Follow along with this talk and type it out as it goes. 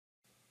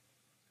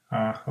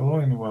Hello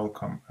and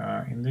welcome.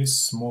 In this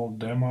small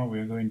demo,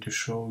 we're going to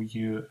show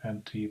you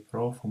M2E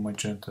Pro for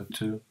Magento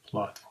 2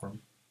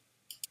 platform.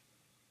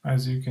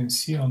 As you can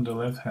see on the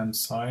left-hand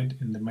side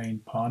in the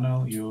main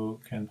panel, you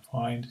can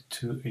find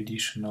two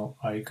additional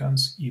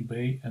icons,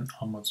 eBay and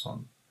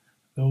Amazon.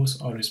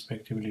 Those are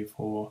respectively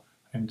for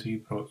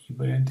M2E Pro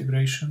eBay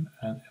integration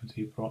and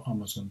M2E Pro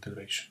Amazon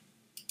integration.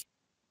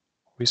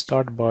 We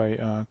start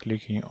by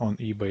clicking on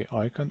eBay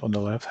icon on the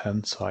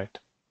left-hand side.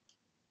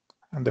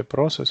 And the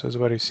process is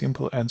very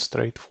simple and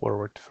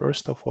straightforward.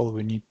 First of all,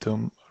 we need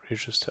to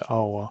register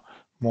our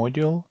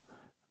module.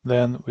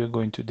 Then we're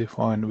going to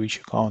define which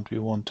account we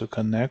want to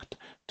connect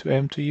to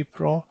M2E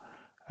Pro.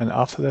 And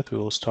after that, we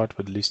will start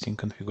with listing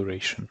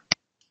configuration.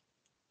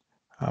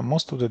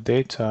 Most of the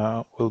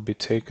data will be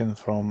taken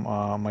from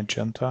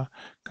Magento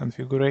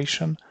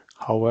configuration.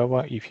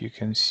 However, if you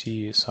can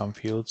see some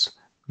fields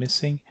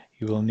missing,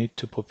 you will need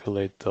to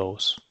populate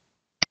those.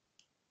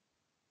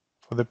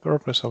 For the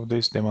purpose of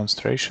this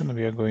demonstration,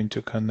 we are going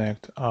to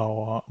connect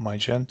our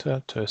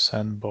Magento to a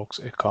Sandbox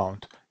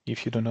account.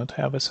 If you do not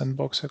have a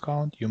Sandbox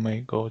account, you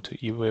may go to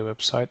eBay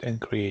website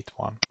and create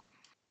one.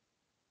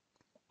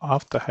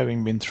 After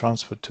having been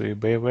transferred to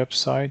eBay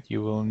website,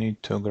 you will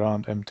need to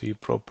grant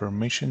M2E Pro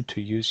permission to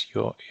use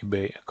your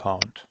eBay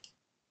account.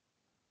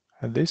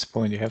 At this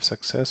point, you have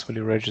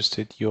successfully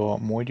registered your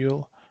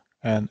module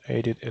and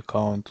added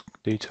account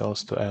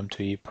details to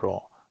M2E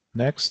Pro.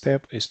 Next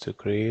step is to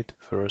create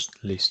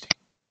first listing.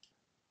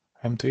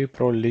 M2E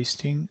Pro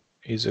listing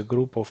is a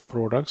group of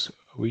products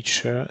which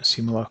share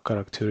similar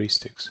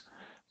characteristics.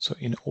 So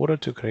in order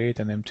to create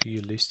an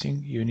M2E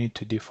listing, you need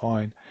to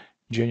define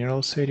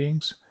general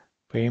settings,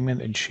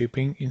 payment and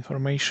shipping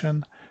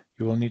information.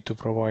 You will need to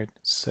provide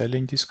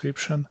selling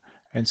description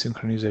and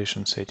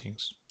synchronization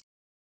settings.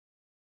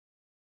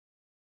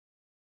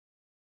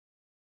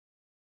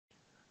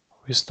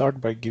 We start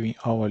by giving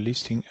our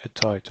listing a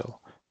title.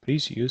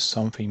 Please use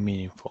something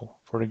meaningful.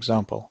 For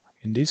example,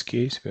 in this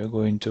case, we are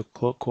going to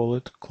call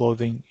it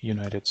Clothing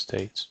United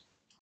States.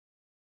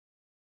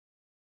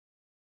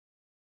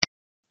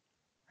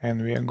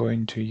 And we are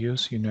going to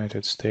use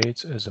United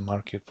States as a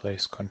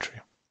marketplace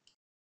country.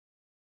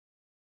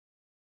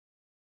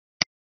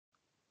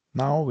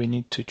 Now we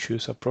need to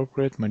choose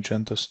appropriate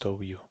Magento store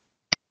view.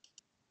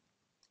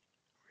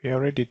 We are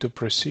ready to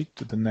proceed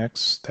to the next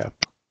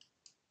step.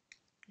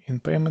 In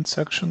payment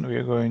section, we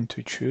are going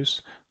to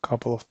choose a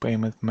couple of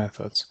payment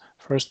methods.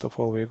 First of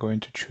all, we are going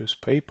to choose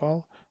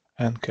PayPal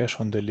and cash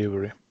on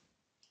delivery.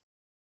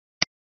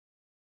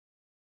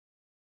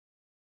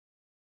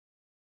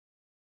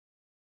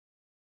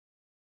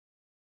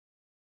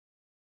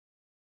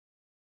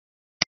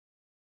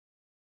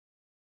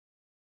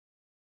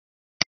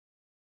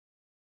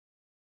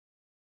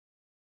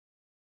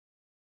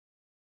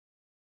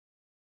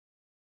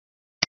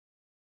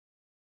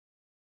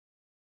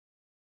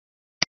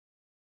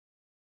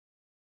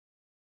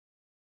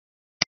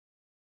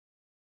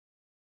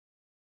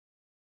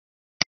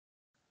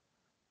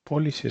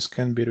 Policies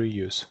can be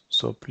reused,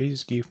 so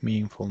please give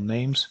meaningful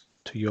names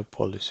to your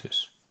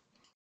policies.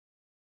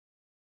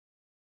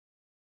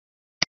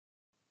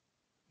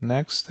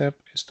 Next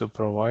step is to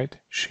provide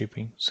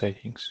shipping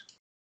settings.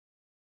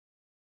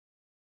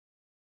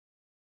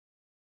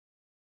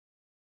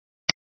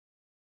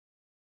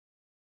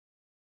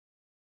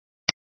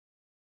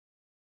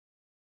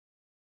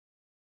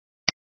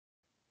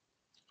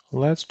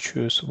 Let's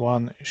choose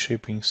one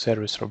shipping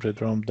service from the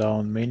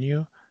drop-down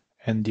menu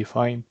and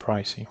define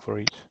pricing for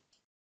it.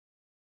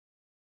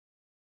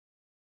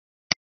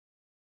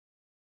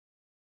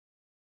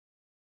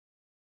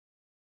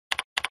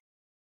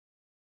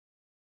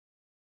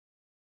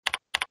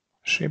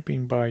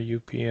 Shipping by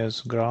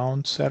UPS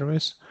ground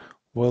service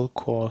will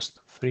cost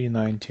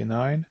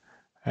 $3.99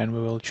 and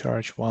we will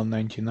charge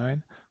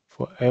 $1.99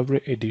 for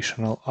every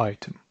additional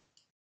item.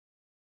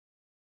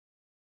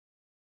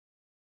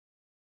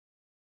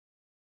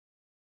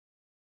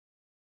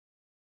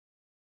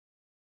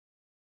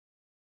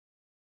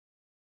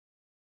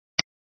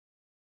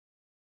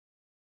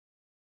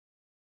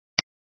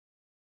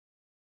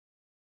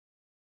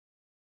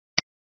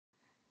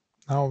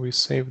 Now we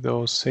save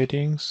those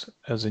settings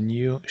as a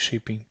new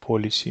shipping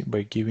policy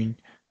by giving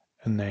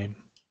a name.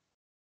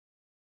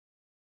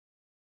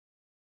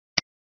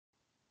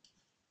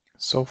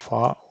 So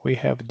far, we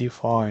have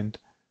defined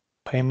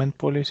payment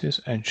policies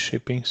and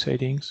shipping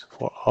settings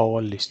for our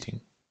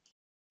listing.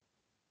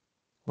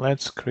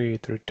 Let's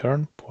create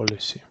return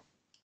policy.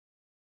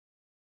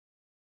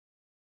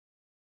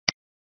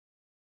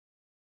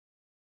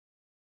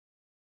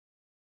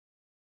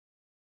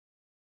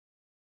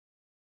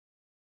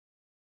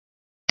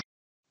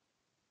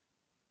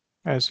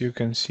 As you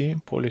can see,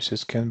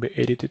 policies can be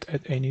edited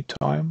at any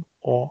time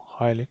or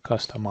highly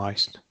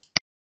customized.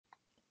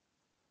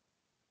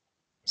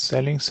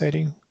 Selling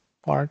setting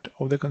part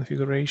of the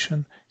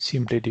configuration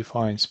simply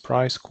defines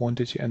price,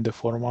 quantity, and the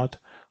format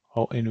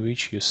in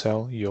which you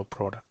sell your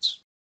products.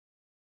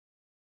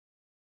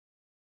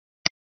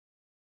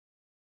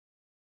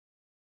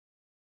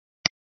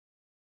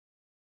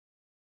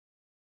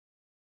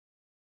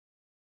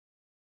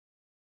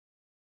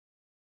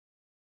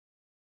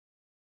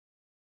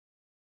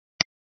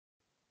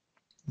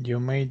 You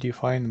may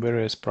define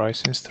various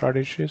pricing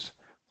strategies.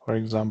 For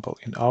example,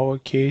 in our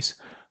case,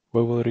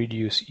 we will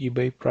reduce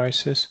eBay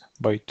prices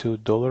by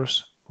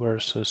 $2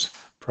 versus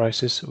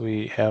prices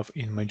we have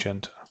in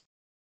Magento.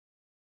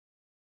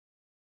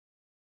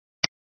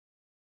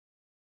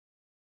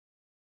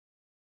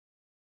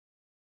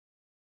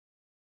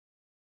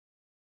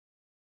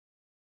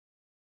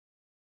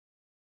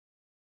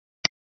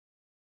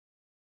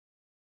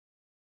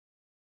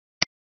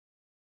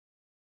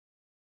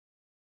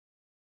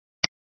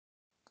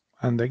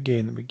 And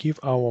again, we give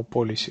our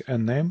policy a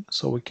name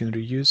so we can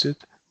reuse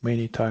it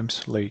many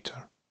times later.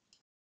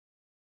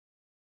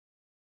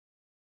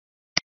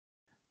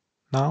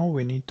 Now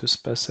we need to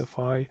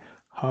specify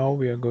how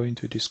we are going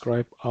to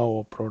describe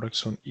our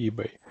products on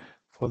eBay.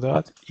 For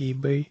that,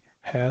 eBay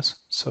has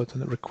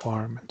certain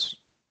requirements.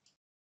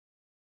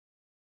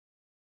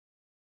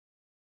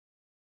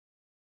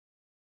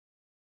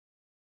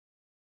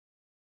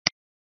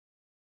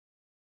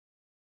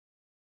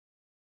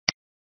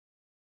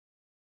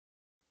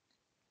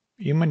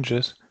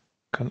 Images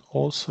can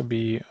also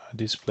be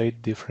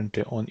displayed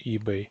differently on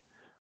eBay.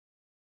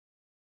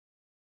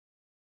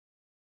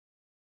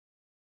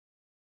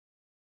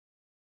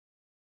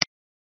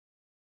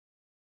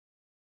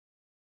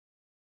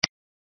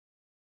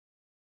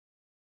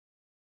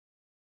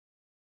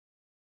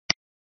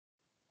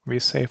 We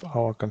save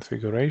our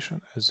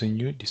configuration as a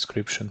new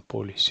description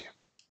policy.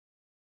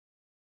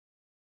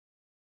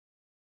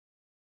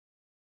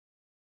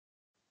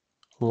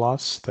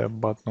 Last step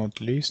but not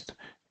least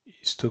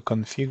is to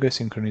configure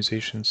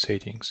synchronization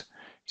settings.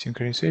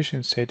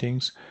 Synchronization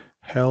settings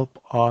help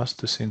us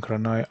to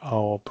synchronize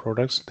our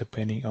products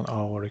depending on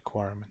our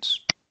requirements.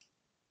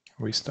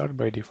 We start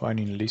by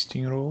defining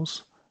listing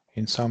rules.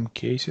 In some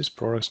cases,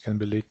 products can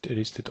be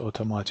listed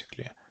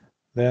automatically.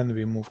 Then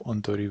we move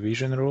on to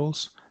revision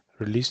rules,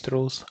 release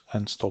rules,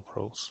 and stop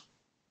rules.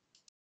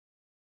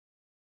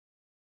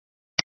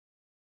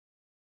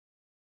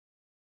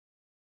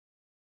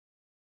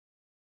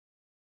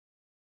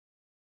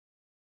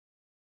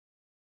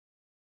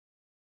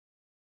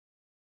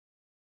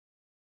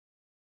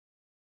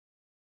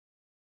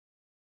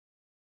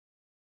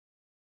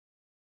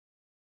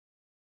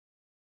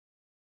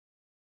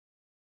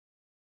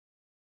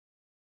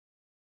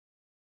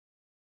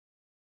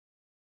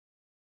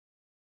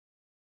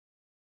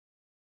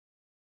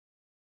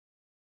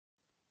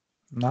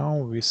 Now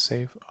we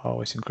save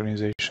our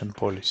synchronization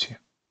policy.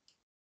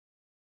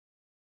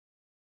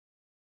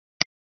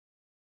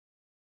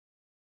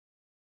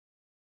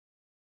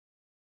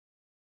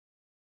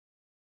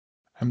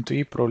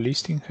 M2E Pro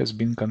listing has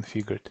been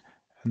configured,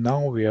 and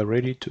now we are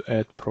ready to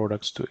add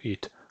products to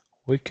it.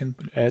 We can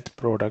add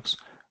products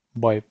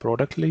by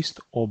product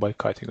list or by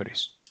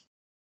categories.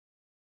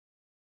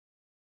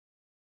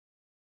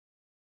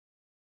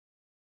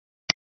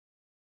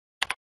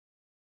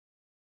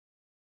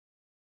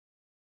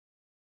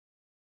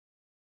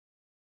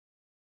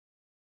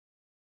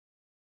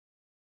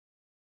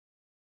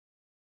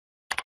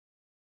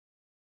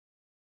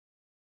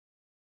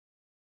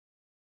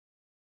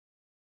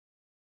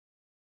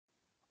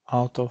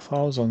 Out of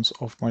thousands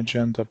of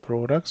Magento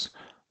products,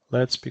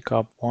 let's pick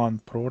up one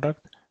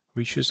product,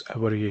 which is a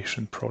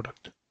variation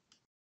product.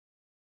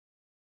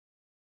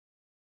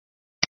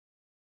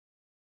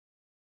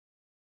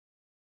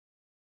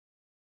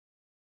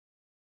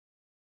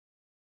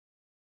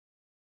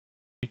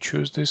 We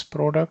choose this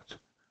product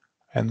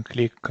and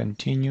click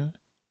Continue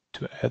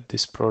to add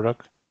this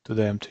product to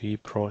the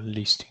M2E Pro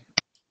listing.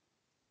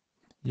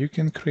 You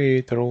can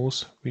create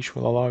rules which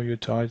will allow you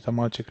to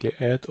automatically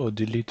add or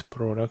delete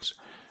products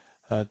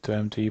to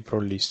M2E Pro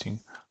listing.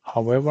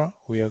 However,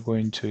 we are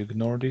going to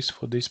ignore this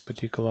for this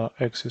particular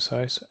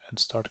exercise and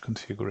start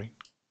configuring.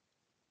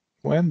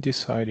 When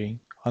deciding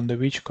under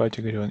which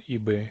category on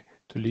eBay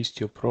to list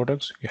your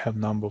products, you have a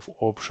number of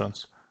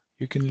options.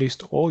 You can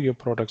list all your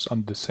products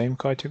under the same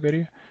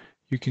category.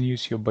 You can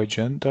use your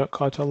Magento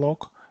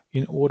catalog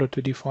in order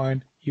to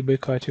define eBay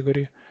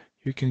category.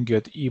 You can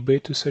get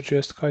eBay to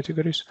suggest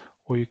categories,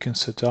 or you can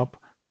set up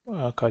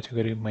a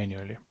category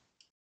manually.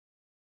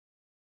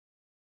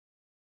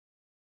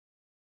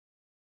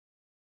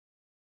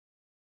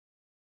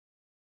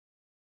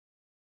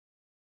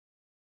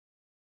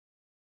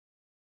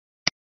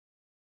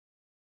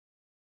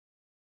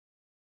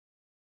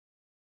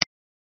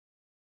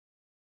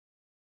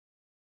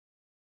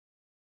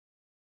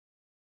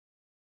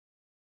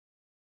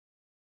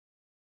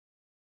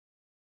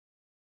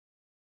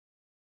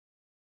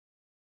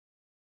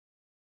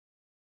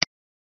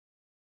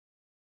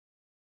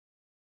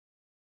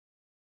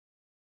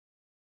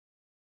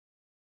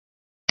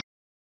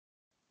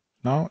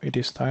 Now it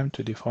is time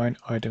to define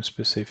item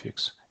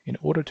specifics. In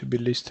order to be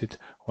listed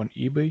on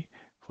eBay,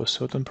 for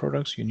certain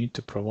products you need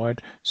to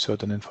provide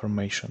certain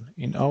information.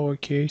 In our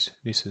case,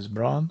 this is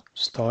brand,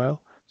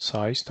 style,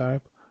 size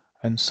type,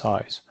 and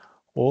size.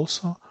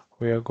 Also,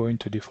 we are going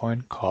to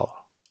define color.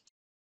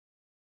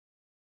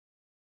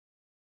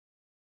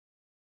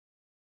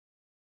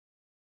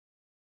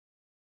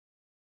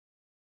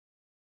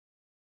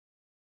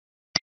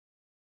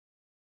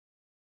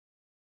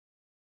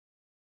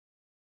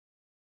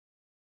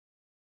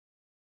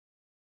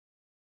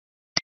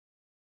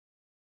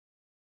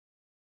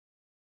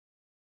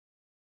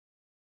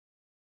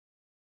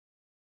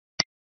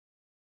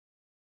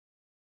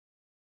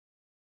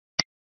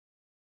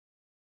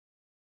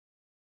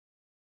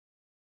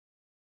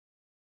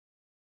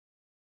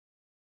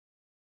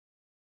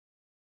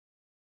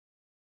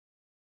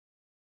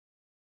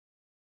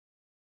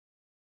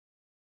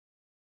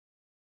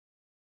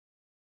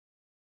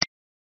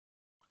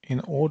 In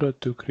order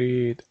to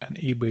create an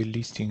eBay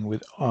listing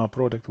with our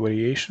product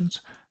variations,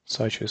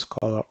 such as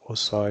color or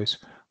size,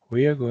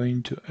 we are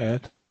going to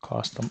add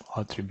custom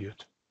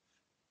attribute.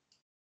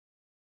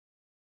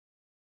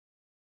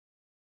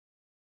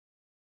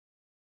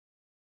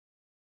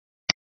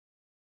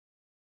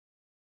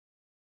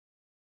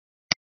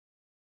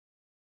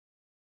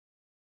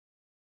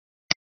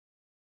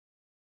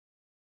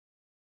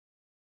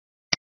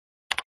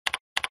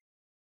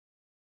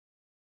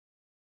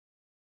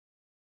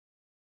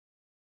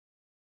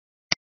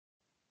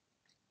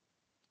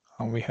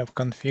 And we have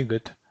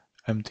configured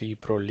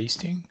M2E Pro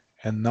listing,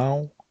 and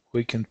now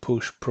we can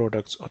push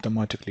products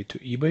automatically to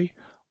eBay,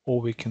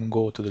 or we can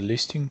go to the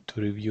listing to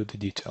review the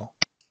detail.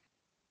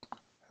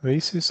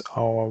 This is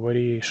our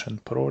variation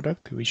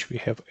product which we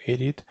have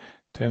added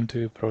to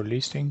M2E Pro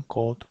listing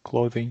called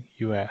Clothing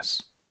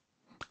US.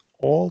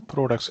 All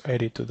products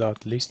added to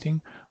that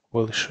listing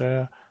will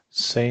share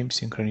same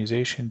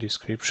synchronization,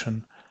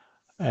 description,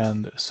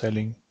 and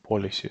selling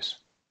policies.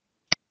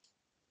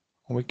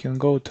 We can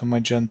go to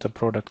Magento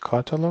product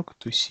catalog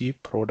to see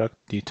product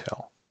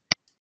detail.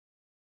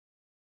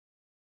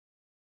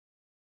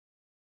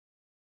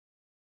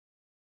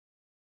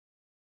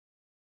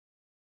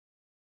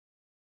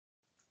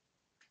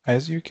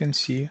 As you can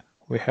see,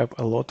 we have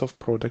a lot of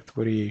product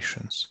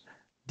variations,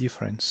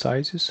 different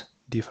sizes,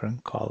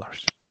 different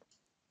colors.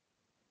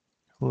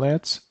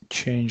 Let's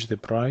change the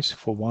price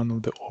for one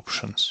of the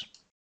options.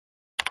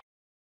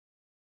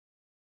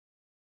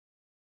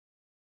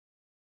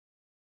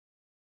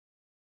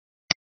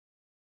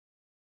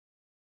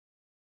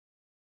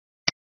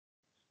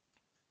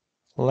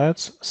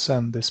 Let's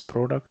send this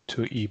product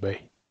to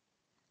eBay.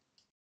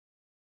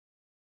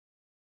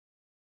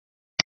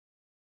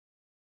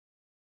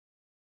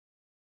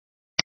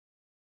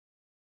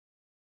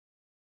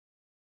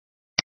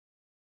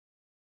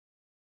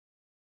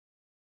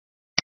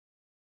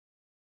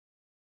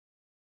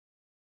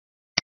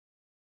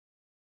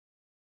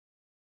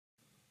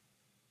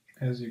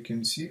 As you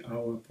can see,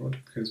 our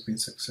product has been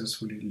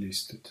successfully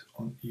listed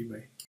on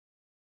eBay.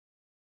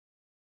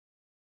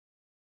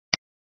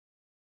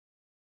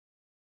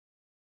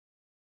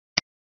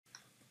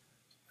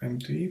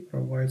 M2E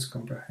provides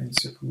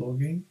comprehensive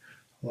logging,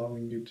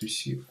 allowing you to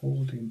see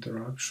all the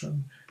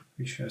interaction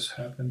which has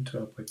happened to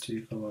a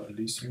particular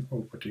listing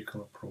or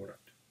particular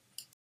product.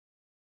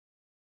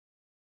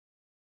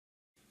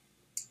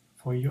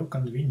 For your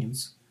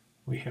convenience,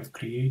 we have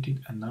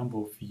created a number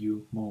of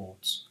view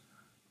modes.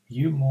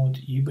 View mode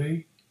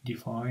eBay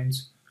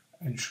defines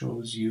and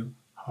shows you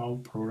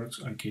how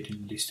products are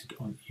getting listed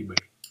on eBay.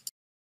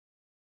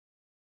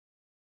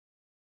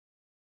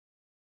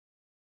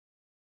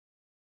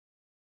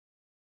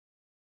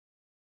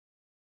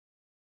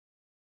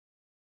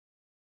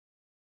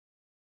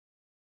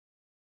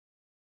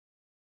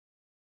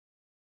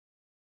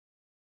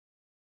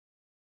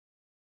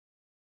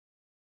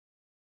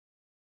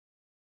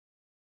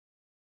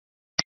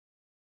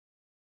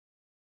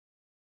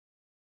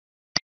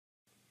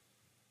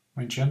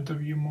 Magento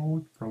View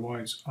mode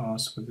provides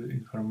us with the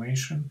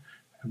information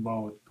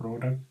about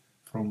product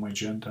from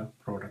Magento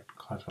product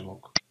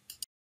catalog.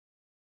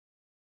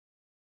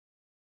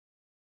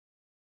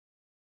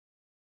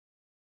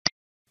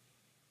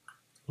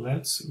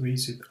 Let's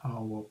visit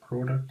our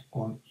product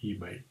on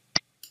eBay.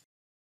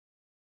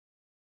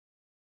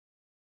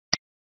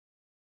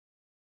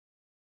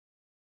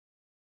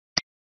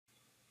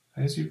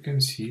 As you can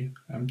see,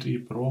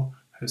 M2E Pro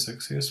has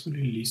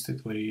successfully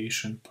listed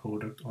variation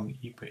product on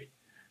eBay.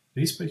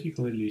 This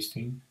particular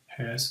listing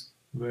has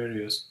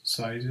various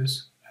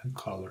sizes and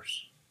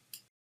colors.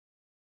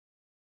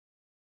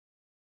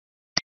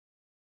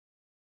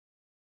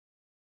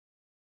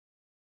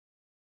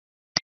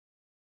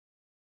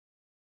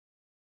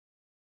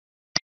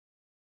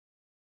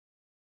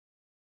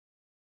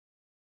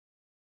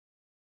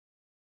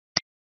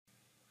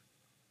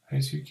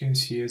 As you can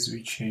see, as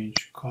we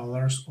change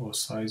colors or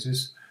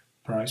sizes,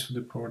 price of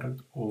the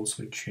product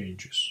also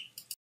changes.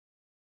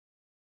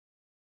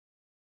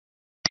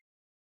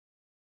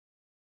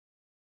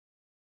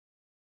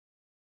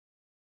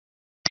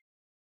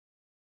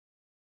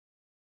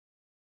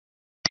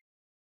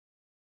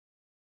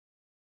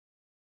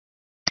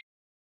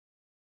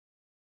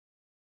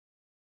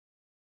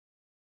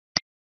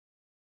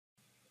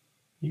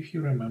 If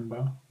you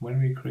remember,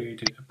 when we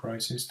created a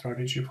pricing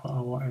strategy for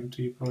our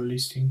M2E Pro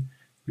listing,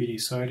 we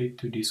decided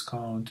to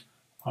discount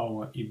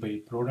our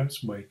eBay products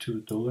by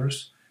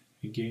 $2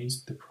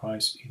 against the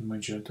price in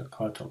Magento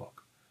catalog.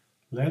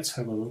 Let's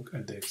have a look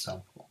at the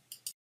example.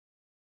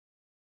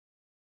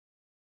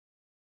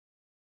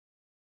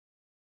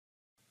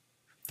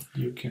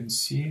 You can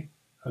see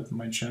that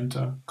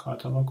Magento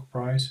catalog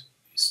price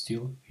is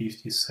still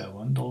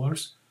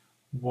 $57,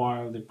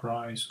 while the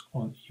price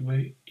on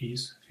eBay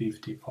is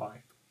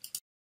 $55.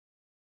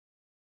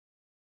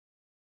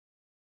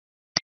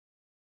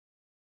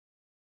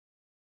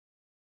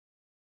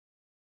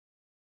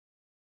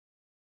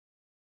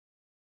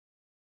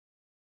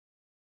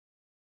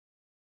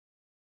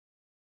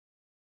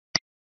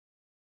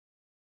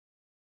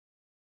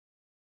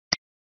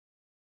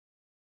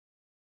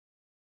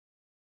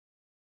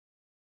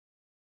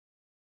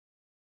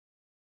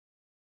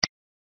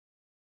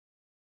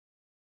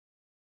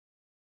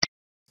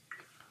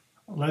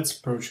 Let's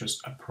purchase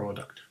a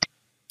product.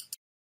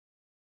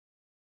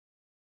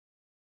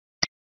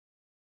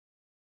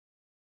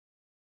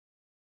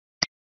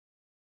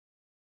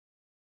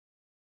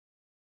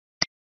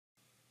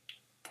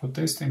 For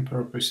testing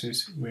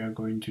purposes, we are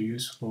going to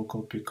use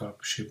local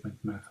pickup shipment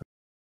method.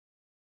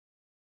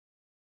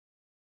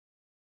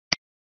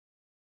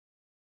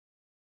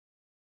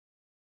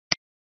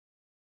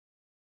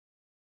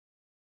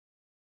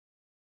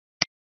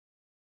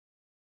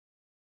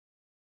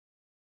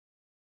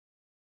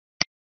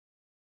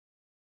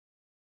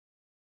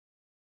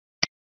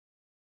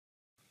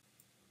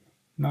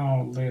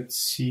 Now let's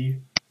see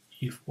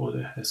if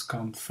order has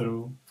come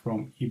through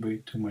from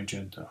eBay to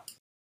Magento.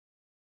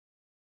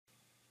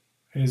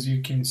 As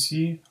you can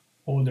see,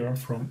 order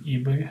from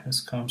eBay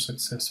has come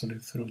successfully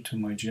through to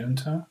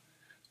Magento.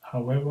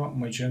 However,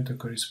 Magento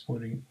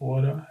corresponding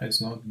order has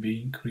not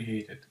been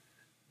created.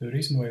 The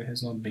reason why it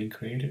has not been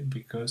created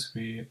because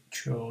we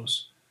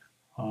chose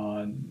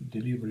a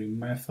delivery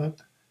method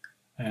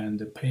and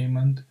the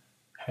payment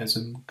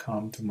hasn't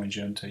come to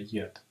Magento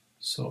yet.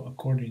 So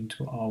according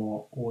to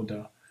our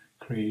order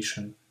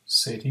creation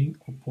setting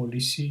or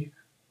policy,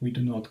 we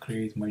do not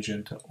create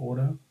Magento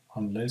order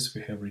unless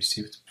we have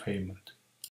received payment.